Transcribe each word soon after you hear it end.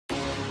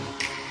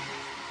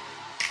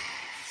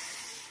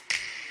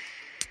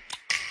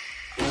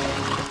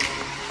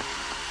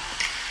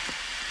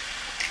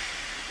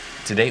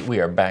Today we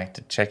are back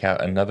to check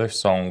out another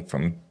song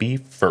from Be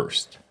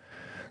First.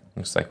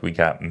 Looks like we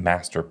got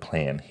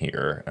Masterplan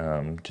here.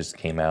 Just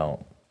came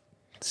out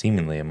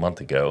seemingly a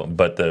month ago,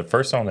 but the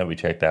first song that we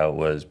checked out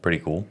was pretty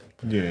cool.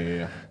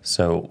 Yeah.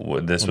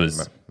 So this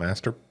was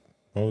Master.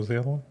 What was the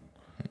other one?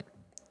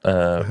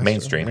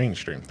 Mainstream.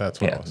 Mainstream. That's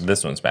what it was.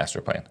 This one's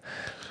Masterplan.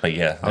 But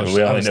yeah, I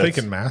was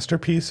thinking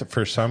masterpiece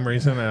for some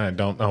reason, and I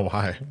don't know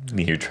why.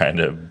 You're trying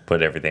to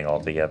put everything all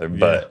together.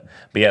 But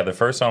yeah, the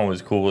first song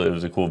was cool. It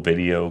was a cool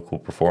video, cool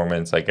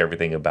performance. Like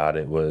everything about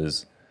it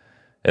was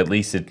at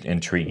least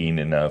intriguing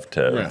enough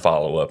to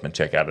follow up and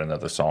check out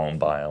another song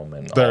by them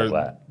and all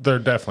that. They're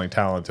definitely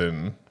talented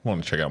and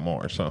want to check out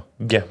more. So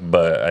yeah,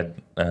 but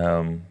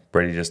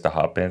ready just to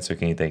hop in. So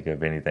can you think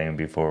of anything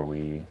before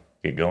we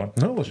get going?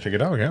 No, let's check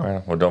it out. Yeah.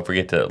 Right. Well, don't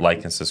forget to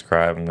like and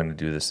subscribe. I'm going to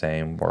do the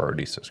same. We're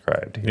already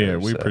subscribed here. Yeah,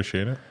 we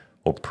appreciate it.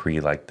 We'll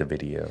pre-like the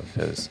video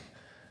because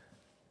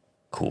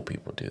cool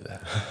people do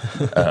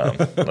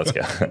that. Let's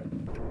go.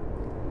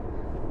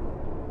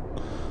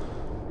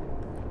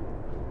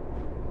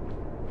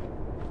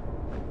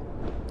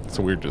 It's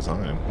a weird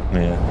design.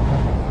 Yeah.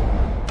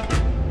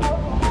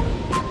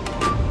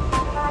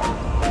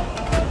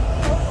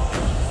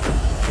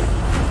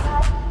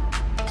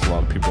 There's a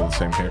lot of people with the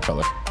same hair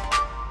color.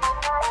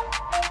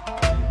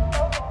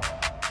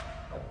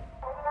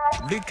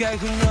 理解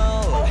不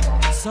能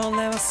そ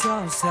れは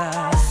そう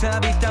さ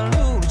錆びたル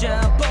ールじ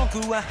ゃ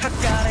僕は測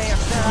れや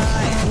な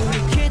い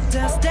振り切っ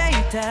たステ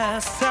ー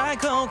タス最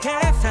高計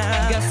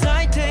算が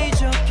最低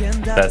条件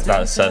だ That's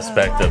not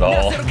suspect at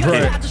all.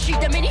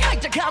 Right. 目に入っ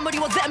た冠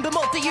を全部持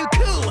ってゆく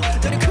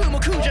努力も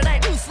苦じゃない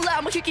ウスラ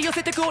ーも引き寄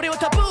せてこれは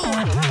タブ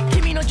ー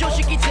君の常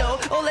識と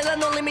俺ら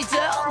のリミット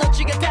どっ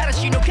ちが正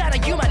しいのかな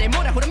言うまで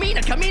もらほらみん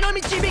な神の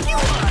導きは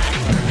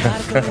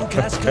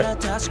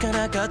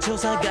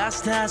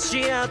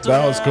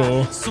That was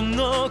cool. そ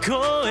の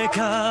声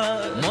か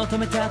求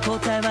めた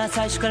答えは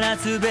最初から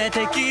全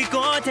て聞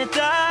こえて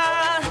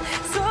た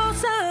そう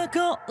さ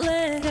こ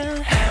れが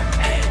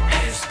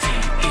MASTER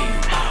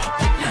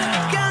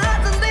飾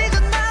りじゃ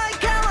ない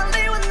変わ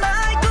りはな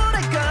いこれ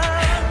が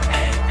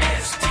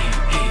MASTER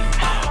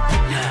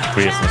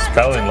We have some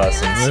spelling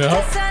lessons.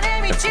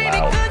 It's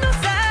loud.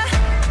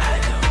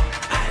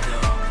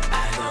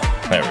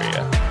 There we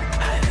go.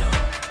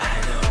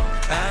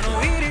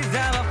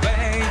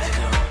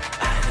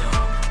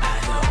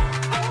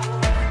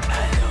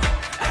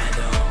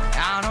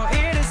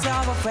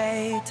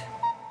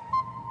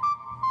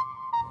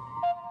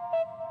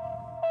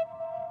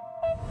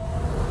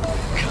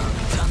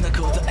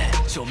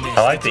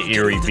 I like the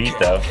eerie beat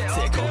though.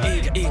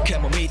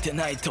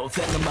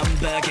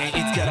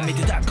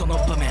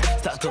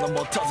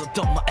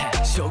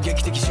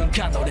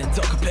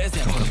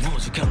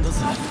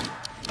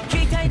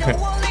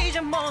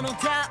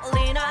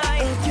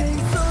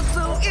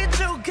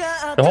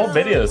 The whole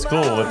video is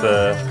cool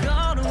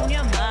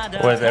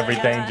with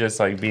everything just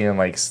like being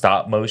like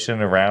stop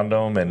motion around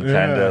them and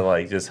kind of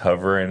like just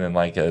hovering in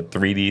like a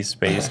 3D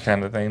space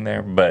kind of thing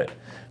there. But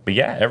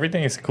yeah,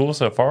 everything is cool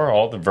so far.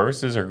 All the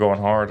verses are going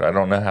hard. I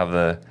don't know how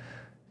the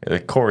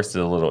chorus is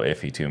a little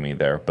iffy to me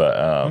there,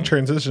 but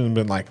transition has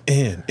been like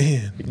in,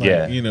 like,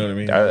 yeah, you know what I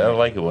mean. I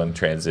like it when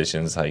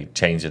transitions like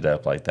change it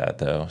up like that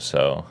though.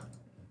 So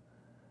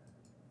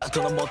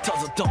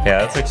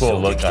yeah, that's a cool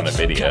look on the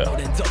video.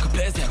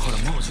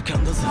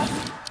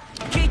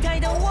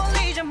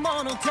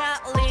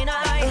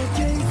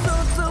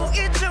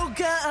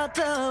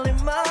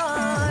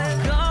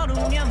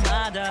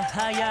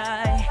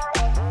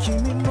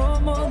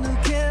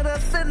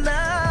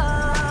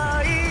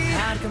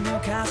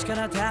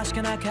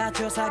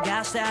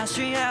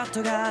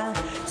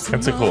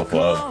 That's a cool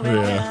flow.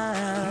 Yeah.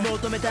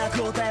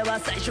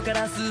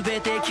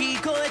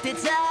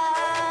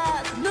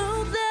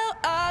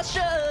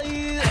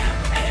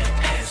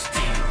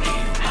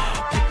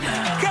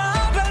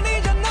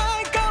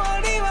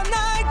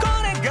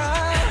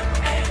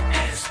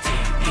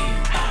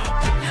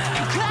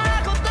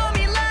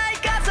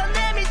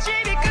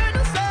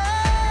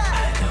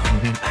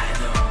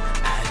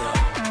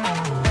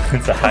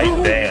 It's a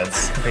hype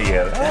dance.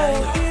 Yeah.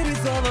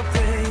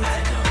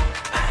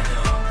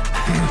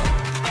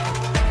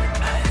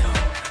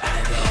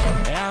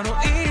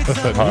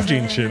 That's that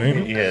Eugene shit, ain't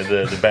it? Yeah,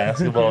 the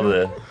basketball,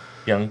 the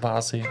young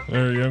posse.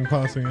 Or young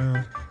posse,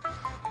 yeah.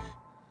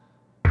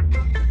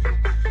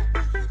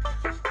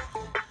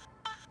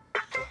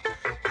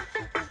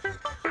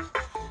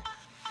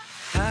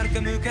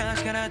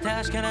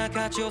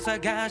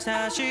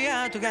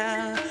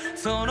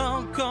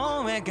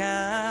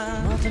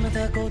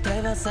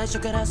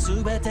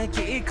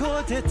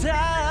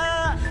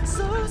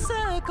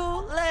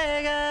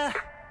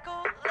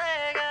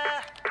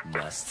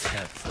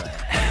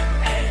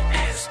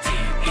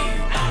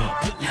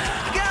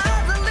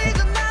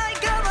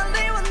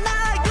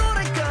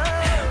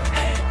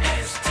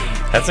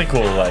 That's a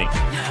cool like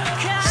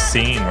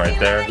scene right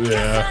there.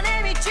 Yeah.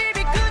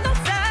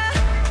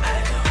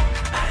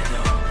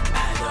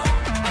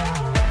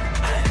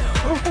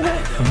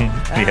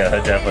 Yeah,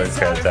 that definitely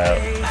stands out.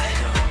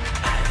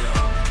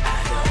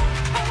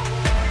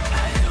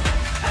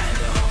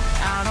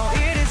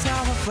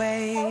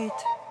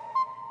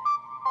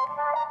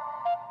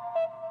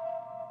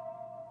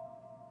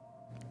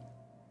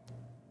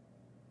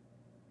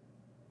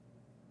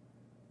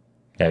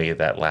 Gotta get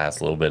that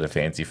last little bit of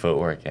fancy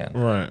footwork in.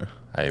 Right.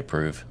 I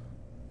approve.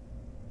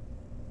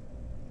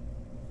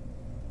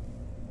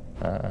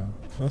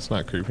 That's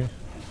not creepy.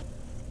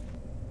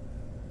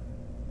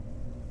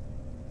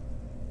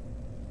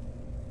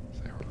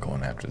 So we're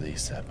going after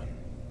these 7.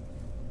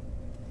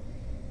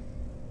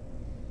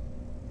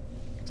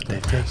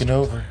 They've taken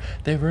over.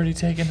 They've already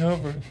taken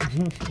over.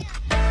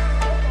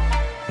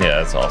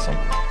 Yeah, that's awesome.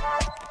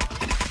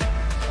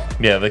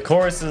 Yeah, the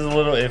chorus is a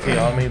little iffy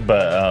on me,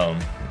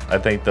 but I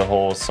think the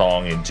whole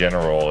song in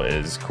general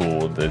is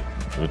cool.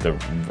 With the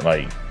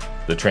like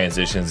the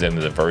transitions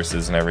into the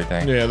verses and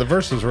everything. Yeah, the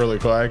verse is really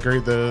cool. I agree.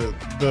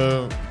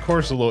 The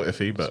chorus is a little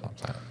iffy, but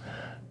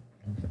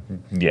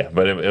yeah,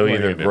 but it'll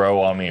either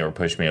grow on me or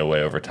push me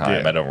away over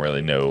time. Yeah. I don't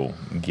really know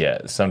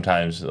yet.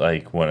 Sometimes,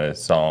 like when a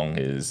song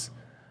is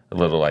a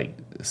little like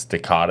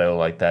staccato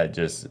like that,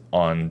 just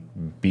on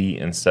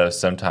beat and stuff,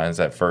 sometimes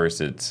at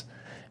first it's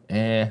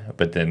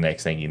but then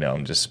next thing you know,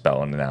 I'm just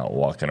spelling it out,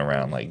 walking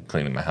around like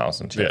cleaning my house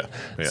and shit.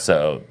 Yeah.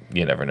 So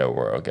you never know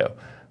where I'll go.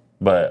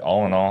 But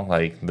all in all,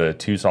 like the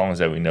 2 songs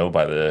that we know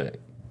by the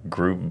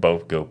group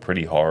both go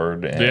pretty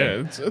hard. And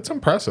yeah, it's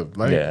impressive.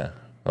 Like, yeah,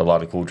 a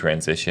lot of cool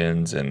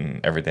transitions and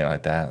everything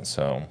like that.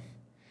 So,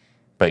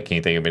 but can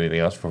you think of anything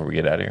else before we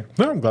get out of here?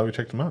 No, I'm glad we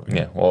checked them out.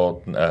 Yeah.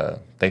 Well,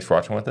 thanks for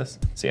watching with us.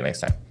 See you next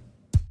time.